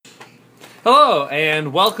Hello,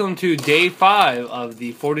 and welcome to Day 5 of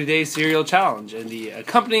the 40-Day Cereal Challenge. In the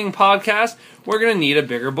accompanying podcast, we're going to need a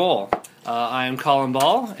bigger bowl. I am Colin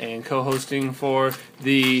Ball, and co-hosting for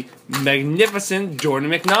the magnificent Jordan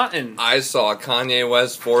McNaughton. I saw Kanye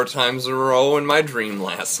West 4 times in a row in my dream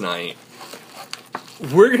last night.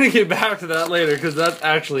 We're going to get back to that later, because that's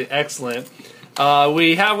actually excellent.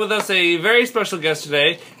 We have with us a very special guest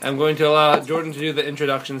today. I'm going to allow Jordan to do the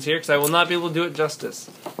introductions here, because I will not be able to do it justice.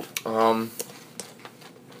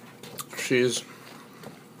 She's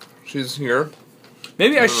here.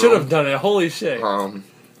 Maybe I should have done it. Holy shit.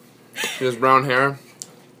 She has brown hair,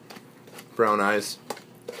 brown eyes,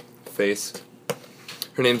 face.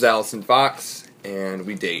 Her name's Allison Fox, and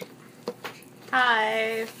we date.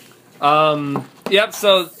 Hi. Yep,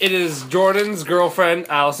 so it is Jordan's girlfriend,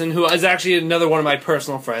 Allison, who is actually another one of my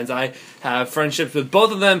personal friends. I have friendships with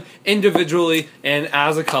both of them individually and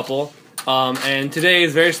as a couple. And today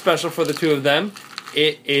is very special for the two of them.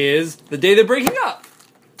 It is the day they're breaking up.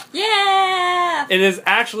 Yeah! It is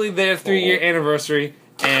actually their 3-year anniversary,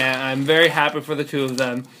 and I'm very happy for the two of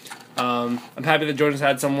them. I'm happy that Jordan's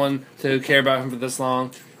had someone to care about him for this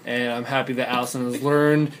long, and I'm happy that Allison has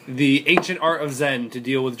learned the ancient art of Zen to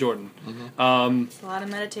deal with Jordan. Mm-hmm. It's a lot of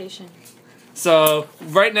meditation. So,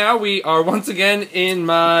 right now we are once again in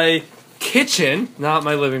my kitchen, not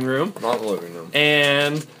my living room. Not the living room.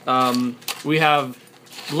 And we have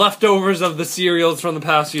leftovers of the cereals from the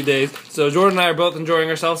past few days. So Jordan and I are both enjoying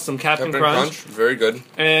ourselves some Captain Crunch. Very good.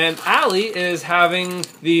 And Allie is having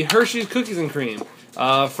the Hershey's Cookies and Cream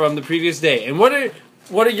from the previous day. And what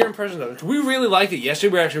are your impressions of it? We really liked it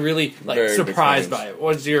yesterday. We were actually really Very surprised by it.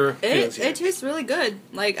 What's your feelings here? It tastes really good.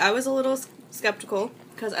 Like, I was a little skeptical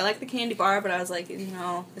because I like the candy bar, but I was like,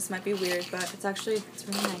 this might be weird, but it's really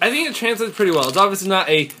nice. I think it translates pretty well. It's obviously not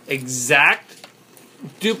a exact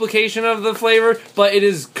duplication of the flavor, but it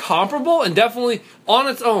is comparable and definitely on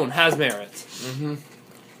its own has merits. Mm-hmm.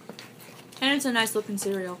 And it's a nice looking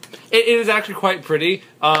cereal. It is actually quite pretty.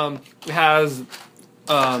 It has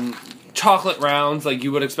chocolate rounds like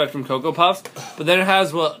you would expect from Cocoa Puffs, but then it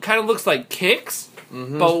has what kind of looks like Kix,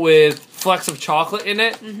 but with flecks of chocolate in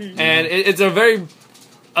it, and it's a very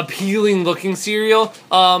appealing looking cereal.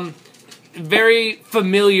 Very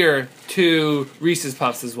familiar to Reese's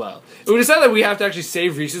Puffs as well. We decided that we have to actually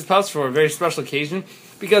save Reese's Puffs for a very special occasion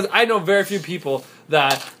because I know very few people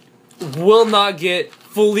that will not get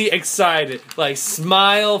fully excited, like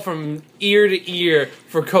smile from ear to ear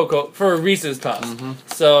for Reese's Puffs.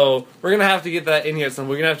 So we're gonna have to get that in here. So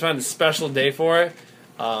we're gonna have to find a special day for it.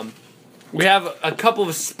 We have a couple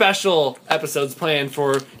of special episodes planned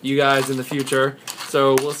for you guys in the future,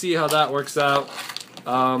 so we'll see how that works out.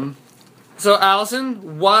 So,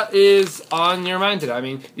 Allison, what is on your mind today? I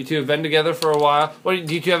mean, you two have been together for a while. Do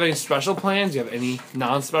you two have any special plans? Do you have any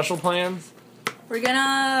non-special plans? We're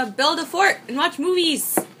gonna build a fort and watch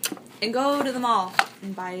movies and go to the mall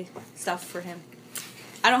and buy stuff for him.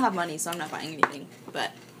 I don't have money, so I'm not buying anything,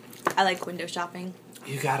 but I like window shopping.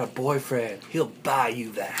 You got a boyfriend. He'll buy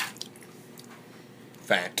you that.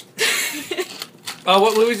 Fact.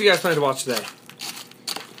 What movies do you guys plan to watch today?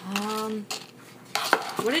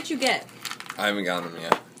 What did you get? I haven't gotten them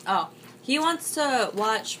yet. Oh, he wants to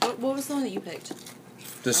watch. What was the one that you picked?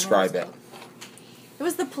 Describe it. It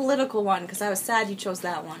was the political one because I was sad you chose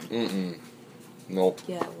that one. Nope.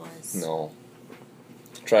 Yeah, it was. No.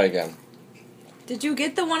 Try again. Did you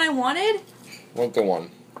get the one I wanted? What the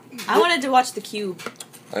one? I wanted to watch The Cube.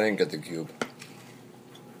 I didn't get the cube.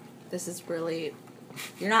 This is really...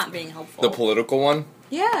 You're not being helpful. The political one?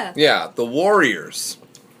 Yeah. Yeah, the Warriors.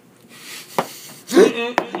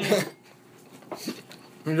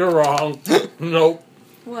 You're wrong. Nope.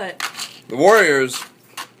 What? The Warriors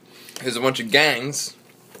is a bunch of gangs.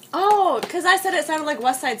 Oh, because I said it sounded like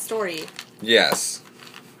West Side Story. Yes.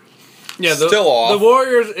 Yeah, Still off. The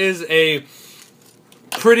Warriors is a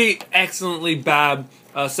pretty excellently bad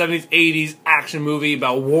 70s, 80s action movie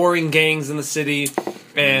about warring gangs in the city,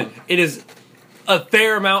 and it is a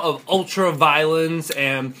fair amount of ultra violence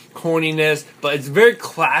and corniness, but it's a very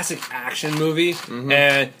classic action movie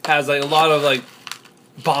and has like a lot of like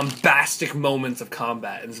bombastic moments of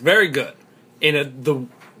combat. It's very good in the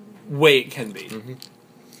way it can be. And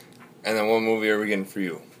then what movie are we getting for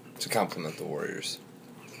you to complement the Warriors?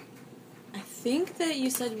 I think that you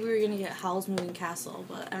said we were going to get Howl's Moving Castle,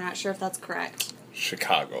 but I'm not sure if that's correct.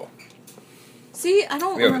 Chicago. See, I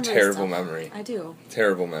don't We have a remember this terrible stuff. memory. I do.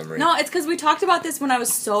 Terrible memory. No, it's because we talked about this when I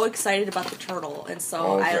was so excited about the turtle, and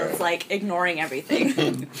so I was, like, ignoring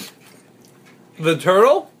everything. The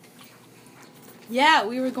turtle? Yeah,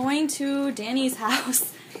 we were going to Danny's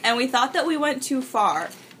house, and we thought that we went too far.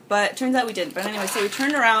 But it turns out we didn't. But anyway, so we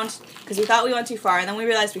turned around because we thought we went too far, and then we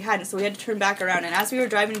realized we hadn't, so we had to turn back around. And as we were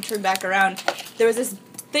driving to turn back around, there was this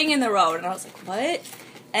thing in the road, and I was like, what?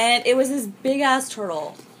 And it was this big-ass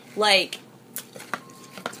turtle. Like...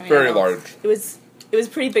 Very large. It was a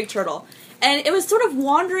pretty big turtle. And it was sort of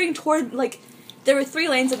wandering toward, like... There were 3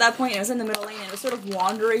 lanes at that point, and it was in the middle lane, and it was sort of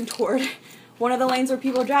wandering toward one of the lanes where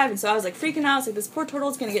people were driving. So I was, like, freaking out. I was like, this poor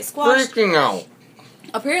turtle's gonna get squashed. Freaking out.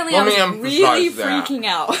 Apparently Let I me was really emphasize that. freaking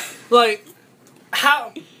out. Like,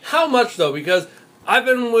 how much though? Because I've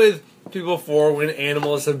been with people before when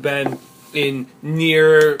animals have been in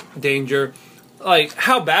near danger. Like,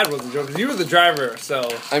 how bad was it, Joe? Because you were the driver, so...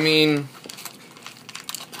 I mean,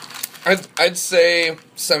 I'd say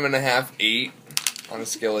 7.5, 8 on a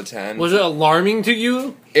scale of 10. Was it alarming to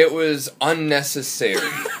you? It was unnecessary.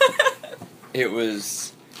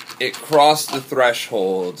 It crossed the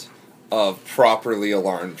threshold of properly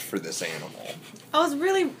alarmed for this animal.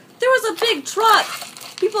 There was a big truck.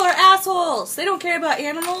 People are assholes. They don't care about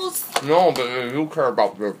animals. No, but they do care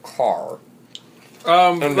about their car.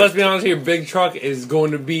 Let's be honest here, Big Truck is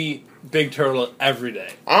going to be Big Turtle every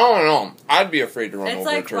day. I don't know. I'd be afraid to run It's over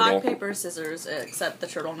a like turtle. rock, paper, scissors, except the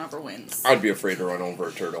turtle never wins. I'd be afraid to run over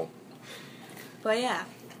a turtle. But yeah.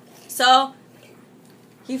 So,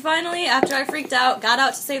 he finally, after I freaked out, got out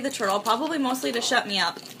to save the turtle, probably mostly to shut me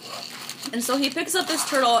up. And so he picks up this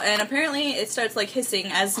turtle, and apparently it starts, like, hissing,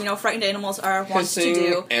 as, you know, frightened animals are wont to Hissing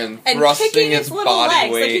do. and kicking thrusting its its little body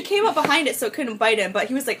legs. Like, he weight. came up behind it so it couldn't bite him, but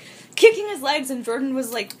he was, like, kicking his legs, and Jordan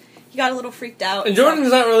was, like, he got a little freaked out. And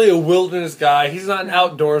Jordan's not really a wilderness guy. He's not an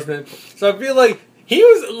outdoorsman. So I feel like he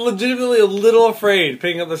was legitimately a little afraid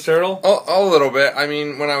picking up this turtle. A little bit. I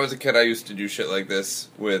mean, when I was a kid, I used to do shit like this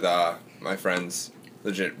with my friends,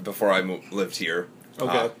 legit, before I lived here.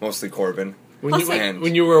 Okay. Mostly Corbin.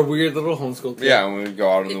 When you were a weird little homeschool kid. Yeah, when we would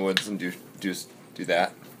go out in the woods and do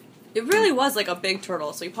that. It really was, like, a big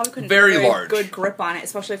turtle, so you probably couldn't Very get a large. good grip on it,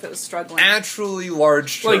 especially if it was struggling. Actually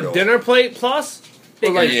large turtle. Like dinner plate plus?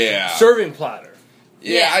 Or like Yeah. serving platter?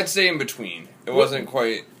 Yeah, I'd say in between. It wasn't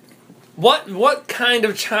quite... What kind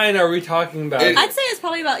of china are we talking about? I'd say it's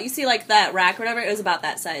probably about, you see, like, that rack or whatever, it was about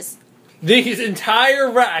that size. These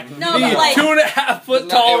entire rack. No, the but, like- 2.5 foot No,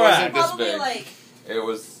 tall it wasn't rack. this Probably, big. like, It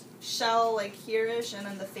was... shell, like, here-ish, and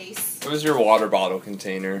then the face. It was your water bottle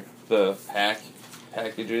container. The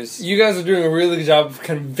packages. You guys are doing a really good job of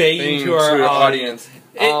conveying to our audience.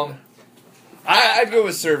 I'd go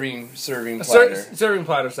with serving platter. Serving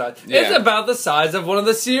platter size. Yeah. It's about the size of one of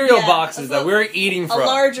the cereal Yeah, boxes it's that a- we're eating A from.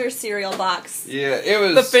 larger cereal box. Yeah, it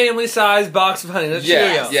was The family size box of Honey Nut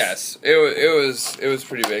Yeah, Cheerios. yes. It was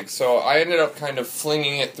pretty big. So I ended up kind of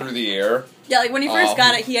flinging it through the air. Yeah, like, when he first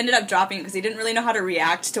got it, he ended up dropping it because he didn't really know how to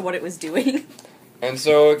react to what it was doing. And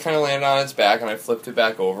so it kind of landed on its back, and I flipped it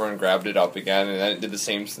back over and grabbed it up again, and then it did the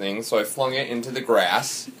same thing. So I flung it into the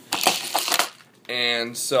grass.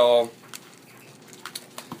 And so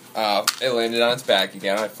it landed on its back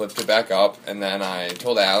again. I flipped it back up, and then I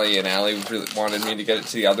told Allie, and Allie really wanted me to get it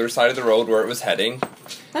to the other side of the road where it was heading.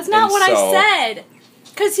 That's not And what so- I said.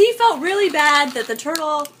 Because he felt really bad that the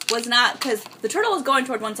turtle was not... Because the turtle was going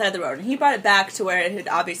toward one side of the road, and he brought it back to where it had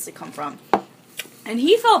obviously come from. And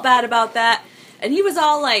he felt bad about that, and he was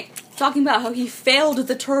all, like, talking about how he failed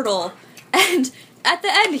the turtle. And at the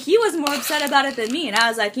end, he was more upset about it than me. And I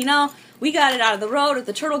was like, you know, we got it out of the road. If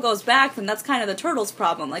the turtle goes back, then that's kind of the turtle's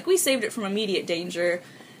problem. Like, we saved it from immediate danger,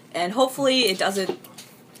 and hopefully it doesn't,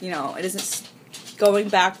 you know, it isn't going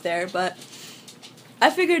back there. But I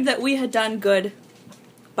figured that we had done good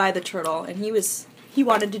by the turtle, and he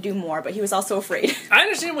wanted to do more, but he was also afraid. I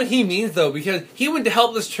understand what he means, though, because he went to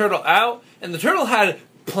help this turtle out, and the turtle had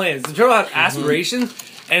plans. The turtle had aspirations,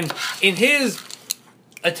 and in his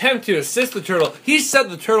attempt to assist the turtle, he set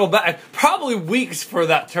the turtle back probably weeks for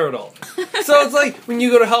that turtle. So it's like, when you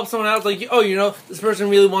go to help someone out, it's like, oh, you know, this person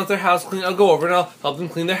really wants their house clean, I'll go over and I'll help them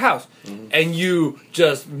clean their house. And you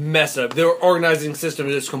just mess up. Their organizing system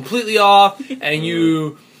is completely off, and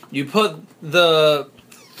you put the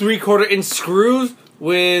 3/4 inch screws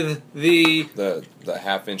with the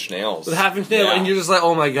half-inch nails. with half inch nail, Yeah. and you're just like,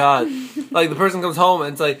 oh my god. Like, the person comes home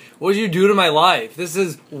and it's like, what did you do to my life? This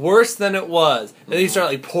is worse than it was. And then you start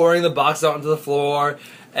like pouring the box out onto the floor,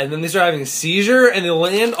 and then they start having a seizure, and they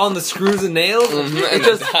land on the screws and nails. And It it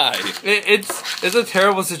just, died. it's a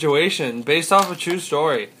terrible situation based off a true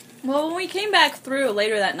story. Well, when we came back through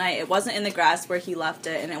later that night, it wasn't in the grass where he left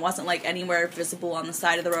it, and it wasn't, like, anywhere visible on the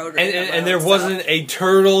side of the road. Or And there wasn't a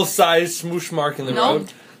turtle-sized smoosh mark in the Nope.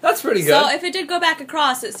 road. That's pretty good. So if it did go back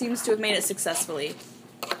across, it seems to have made it successfully.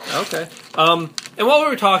 Okay. And while we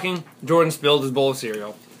were talking, Jordan spilled his bowl of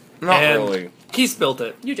cereal. Not And really. He spilt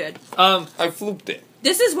it. You did. I flooped it.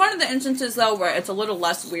 This is one of the instances though where it's a little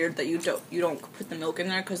less weird that you don't put the milk in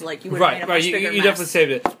there because like you would have made a much bigger You mess. definitely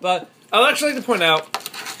saved it. But I'd actually like to point out,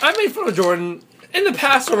 I made fun of Jordan in the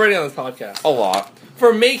past already on this podcast A lot.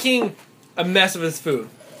 for making a mess of his food.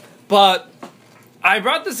 But I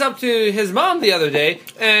brought this up to his mom the other day,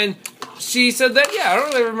 and she said that, yeah, I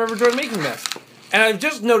don't really remember Jordan making a mess. And I've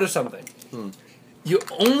just noticed something. You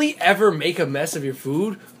only ever make a mess of your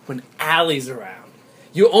food when Allie's around.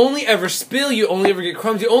 You only ever spill, you only ever get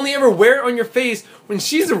crumbs, you only ever wear it on your face when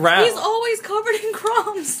she's around. He's always covered in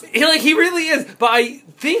crumbs. He really is. But I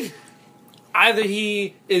think either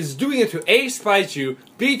he is doing it to A, spite you,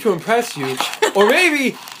 B, to impress you, or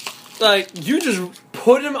maybe, like, you just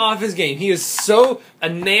put him off his game. He is so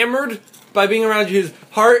enamored by being around you. His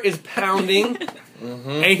heart is pounding.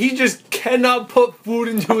 And he just cannot put food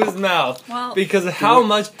into his mouth because of how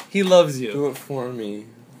much he loves you. Do it for me.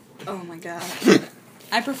 Oh my god.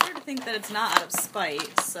 I prefer to think that it's not out of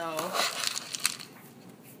spite, so...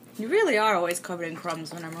 You really are always covered in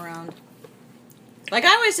crumbs when I'm around. Like,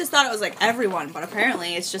 I always just thought it was like everyone, but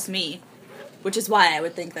apparently it's just me. Which is why I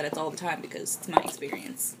would think that it's all the time, because it's my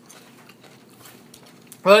experience.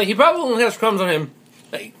 Well, he probably only has crumbs on him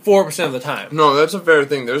like 4% of the time. No, that's a fair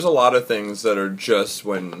thing. There's a lot of things that are just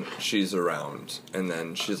when she's around. And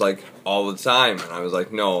then she's like, all the time. And I was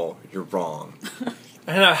like, no, you're wrong.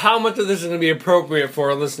 And how much of this is going to be appropriate for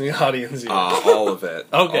a listening audience here? All of it.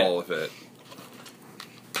 Okay. All of it.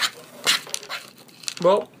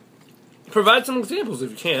 Well, provide some examples if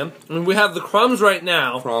you can. I mean, we have the crumbs right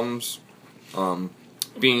now. Crumbs.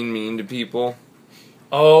 Being mean to people.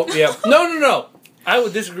 Oh, yeah. No. I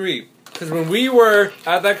would disagree. Because when we were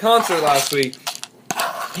at that concert last week,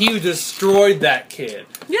 he destroyed that kid.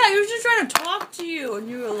 Yeah, he was just trying to talk to you, and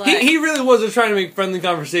you were like... He really was just trying to make friendly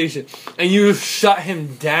conversation, and you shut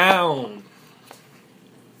him down.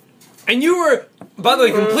 And you were, by the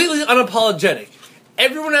way, completely unapologetic.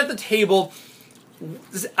 Everyone at the table,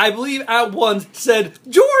 I believe at once, said,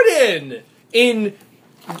 Jordan! In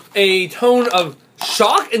a tone of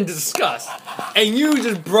shock and disgust. And you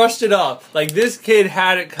just brushed it off. Like, this kid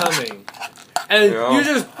had it coming. And you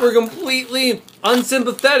just were completely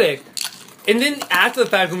unsympathetic. And then after the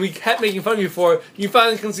fact, when we kept making fun of you for it, you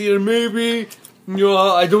finally conceded, maybe,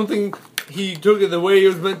 I don't think he took it the way it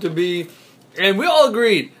was meant to be. And we all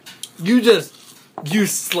agreed. You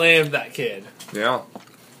slammed that kid. Yeah.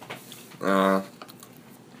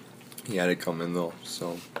 He had it coming, though,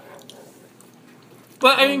 so...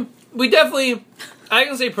 But, I mean, I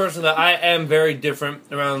can say personally that I am very different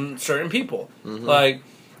around certain people. Like,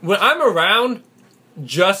 when I'm around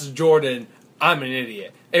just Jordan, I'm an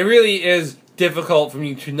idiot. It really is difficult for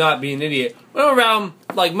me to not be an idiot. When I'm around,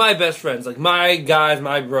 like, my best friends, like my guys,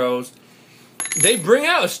 my bros, they bring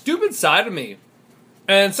out a stupid side of me.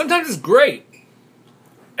 And sometimes it's great.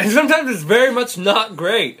 And sometimes it's very much not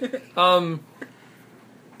great. I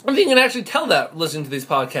think you can actually tell that listening to these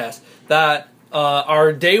podcasts, that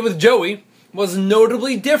our day with Joey was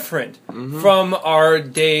notably different from our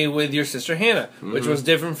day with your sister Hannah, which was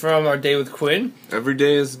different from our day with Quinn. Every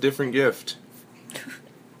day is a different gift.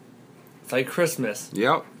 It's like Christmas.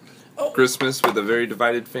 Yep. Oh. Christmas with a very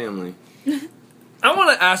divided family. I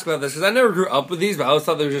want to ask about this, because I never grew up with these, but I always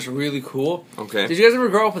thought they were just really cool. Okay. Did you guys ever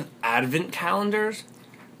grow up with advent calendars?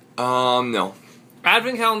 No.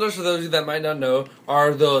 Advent calendars, for those of you that might not know,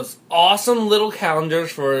 are those awesome little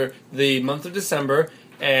calendars for the month of December,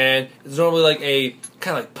 and it's normally like a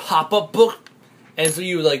kind of like pop-up book, and so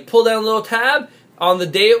you would like pull down a little tab on the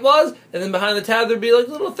day it was, and then behind the tab there'd be like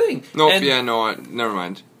a little thing. Nope, And never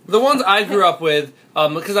mind. the ones I grew up with,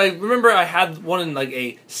 because I remember I had one in like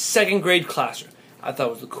a second grade classroom. I thought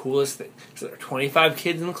it was the coolest thing. So there are 25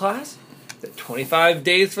 kids in the class, there are 25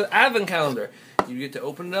 days for the Advent calendar. You get to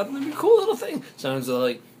open it up and it'd be a cool little thing. Sometimes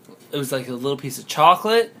it was like a little piece of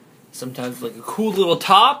chocolate, sometimes like a cool little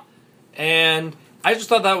top, and I just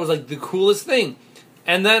thought that was like the coolest thing.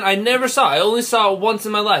 And then I only saw it once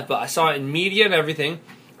in my life, but I saw it in media and everything.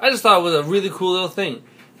 I just thought it was a really cool little thing.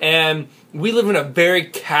 And we live in a very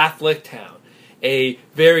Catholic town. A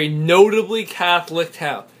very notably Catholic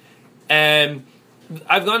town. And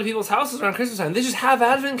I've gone to people's houses around Christmas time. They just have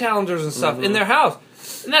advent calendars and stuff in their house.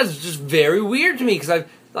 And that's just very weird to me, because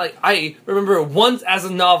I remember it once as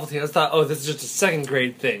a novelty. I thought, oh, this is just a second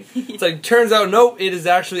grade thing. It's like, turns out, no, it is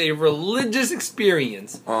actually a religious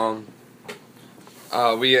experience.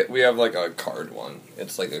 We have like a card one.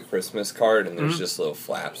 It's like a Christmas card, and there's just little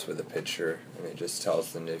flaps with a picture, and it just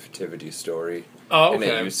tells the nativity story. Oh, okay.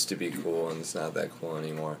 And it used to be cool, and it's not that cool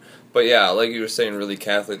anymore. But yeah, like you were saying, really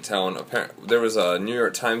Catholic town. There was a New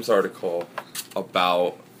York Times article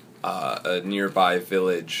about a nearby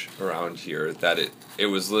village around here that it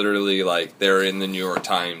was literally like they're in the New York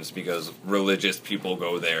Times because religious people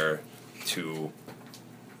go there to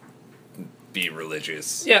be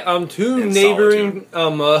religious. Yeah, two In neighboring,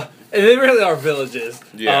 and they really are villages.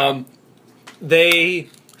 Yeah. They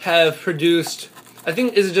have produced, I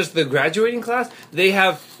think, is it just the graduating class? They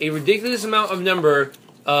have a ridiculous amount of number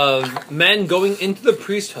of men going into the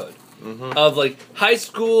priesthood. Of like high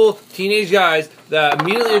school teenage guys that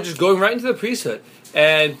immediately are just going right into the priesthood.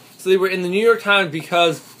 And so they were in the New York Times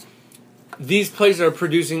because these places are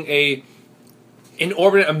producing a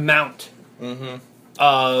inordinate amount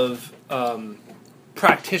of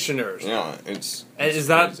practitioners. Yeah, it's Is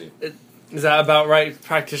crazy. that about right?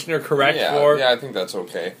 Practitioner correct? Yeah, I think that's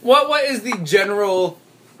okay. What is the general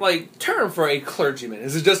like term for a clergyman?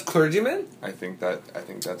 Is it just clergyman? I think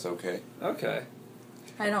that's okay. Okay.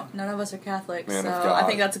 None of us are Catholic, Man so of God. I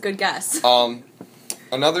think that's a good guess.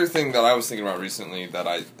 Another thing that I was thinking about recently that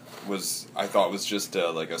I thought was just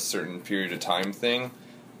like a certain period of time thing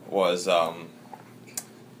was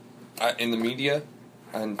in the media,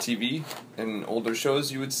 on TV, in older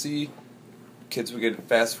shows, you would see kids would get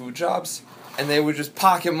fast food jobs, and they would just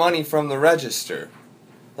pocket money from the register.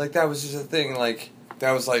 Like, that was just a thing, like,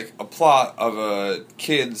 that was like a plot of a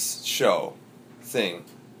kids show thing.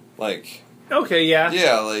 Like, Okay, yeah.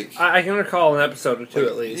 yeah, like... I can recall an episode or two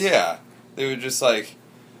at least. Yeah. They would just, like,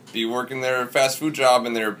 be working their fast food job,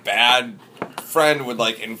 and their bad friend would,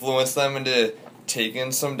 like, influence them into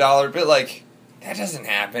taking some dollar bill. Like, that doesn't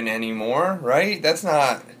happen anymore, right? That's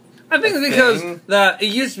not... I think a it's because thing. that it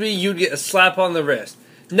used to be you'd get a slap on the wrist.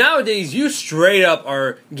 Nowadays, you straight up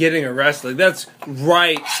are getting arrested. Like, that's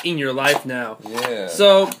right in your life now. Yeah.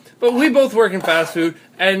 So, but we both work in fast food,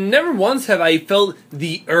 and never once have I felt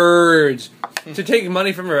the urge to take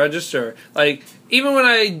money from a register. Like, even when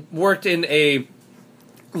I worked in a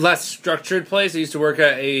less structured place, I used to work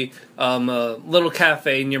at a little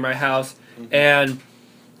cafe near my house, and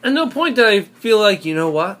at no point did I feel like, you know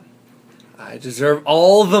what? I deserve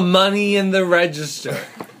all the money in the register.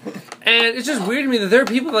 And it's just weird to me that there are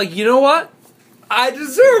people like, you know what? I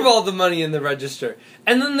deserve all the money in the register.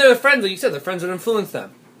 And then their friends, like you said, their friends would influence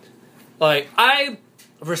them. Like, I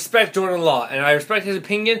respect Jordan Law, and I respect his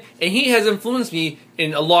opinion, and he has influenced me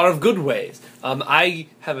in a lot of good ways. I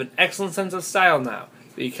have an excellent sense of style now,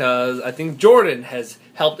 because I think Jordan has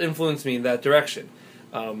helped influence me in that direction.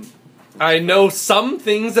 I know some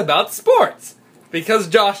things about sports, because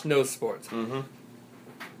Josh knows sports.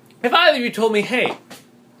 If either of you told me, hey,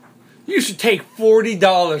 you should take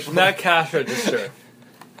 $40 from that cash register,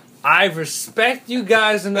 I respect you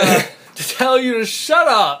guys enough to tell you to shut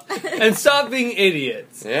up and stop being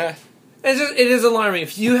idiots. Yeah. It is alarming.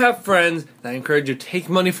 If you have friends that encourage you to take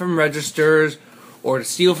money from registers, or to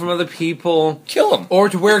steal from other people, Kill them. or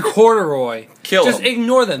to wear corduroy, Kill just 'em.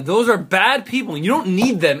 ignore them. Those are bad people. You don't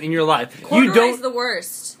need them in your life. Corduroy's You don't. the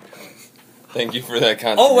worst. Thank you for that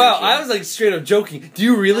contribution. Oh wow! I was like straight up joking. Do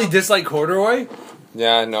you really dislike corduroy?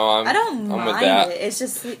 Yeah, no, I don't I'm with mind that. it. It's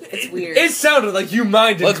just, it's weird. It sounded like you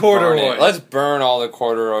minded Let's corduroy. burn it. Let's burn all the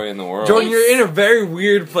corduroy in the world. Jordan, you're in a very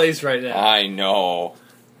weird place right now. I know.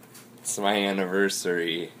 It's my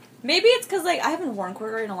anniversary. Maybe it's because, like, I haven't worn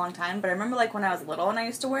corduroy in a long time, but I remember, like, when I was little and I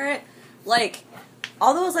used to wear it, like,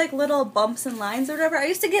 all those, like, little bumps and lines or whatever, I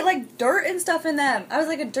used to get, like, dirt and stuff in them. I was,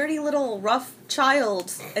 like, a dirty little rough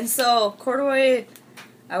child. And so, corduroy,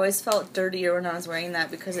 I always felt dirtier when I was wearing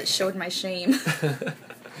that because it showed my shame.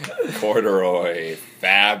 Corduroy.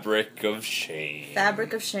 Fabric of shame.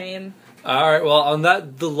 Fabric of shame. Alright, well, on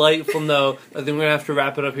that delightful note, I think we're going to have to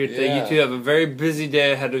wrap it up here today. Yeah. You two have a very busy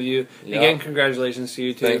day ahead of you. Yeah. Again, congratulations to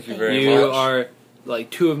you two. Thank you very You much. are,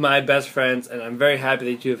 like, two of my best friends, and I'm very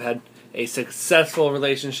happy that you have had a successful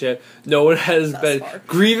relationship. No one has Thus been far.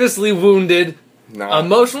 grievously wounded,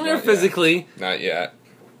 emotionally or not physically, Yet. Not yet.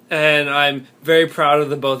 and I'm very proud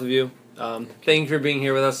of the both of you. Thank you for being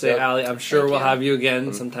here with us today, Yep. Allie. I'm sure Thank we'll you. have you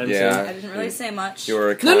again sometime Yeah. I didn't really say much. You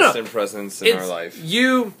were a No, no. constant presence in our life.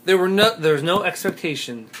 There's no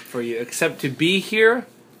expectation for you except to be here,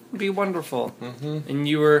 be wonderful. And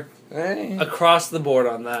you were Hey. across the board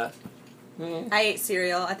on that. I ate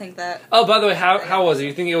cereal. I think that... Oh, by the way, how was it?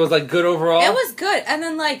 You think it was like good overall? It was good. And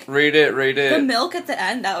then, like, Rate it. the milk at the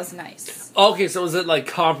end, that was nice. Okay, so was it like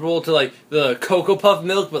comparable to like the Cocoa Puff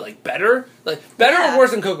milk, but like better? Like better Yeah. or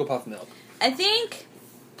worse than Cocoa Puff milk? I think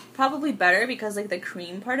probably better because, like, the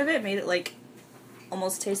cream part of it made it, like,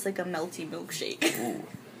 almost taste like a melty milkshake. Ooh.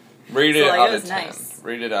 Rate it So, like, out it of was 10. nice.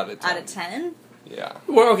 Rate it out of 10. Out of 10? Yeah.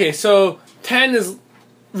 Well, okay, so 10 is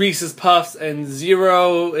Reese's Puffs and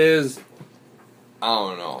 0 is I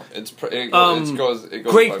don't know. It goes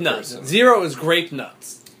grape by nuts. person. 0 is grape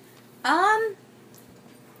nuts.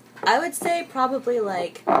 I would say probably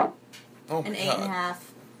like Oh an my 8.5 God.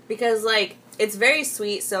 because like it's very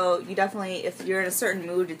sweet. So you definitely, if you're in a certain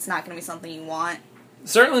mood, it's not going to be something you want.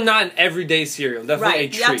 Certainly not an everyday cereal. Definitely a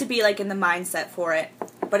Right, treat. you have to be like in the mindset for it,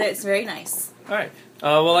 but it's very nice. All right.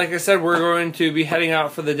 Well, like I said, we're going to be heading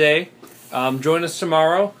out for the day. Join us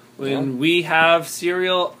tomorrow when we have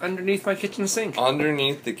cereal underneath my kitchen sink.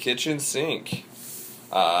 Underneath the kitchen sink.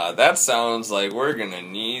 That sounds like we're gonna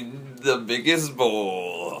need the biggest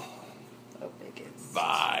bowl.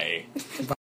 Bye.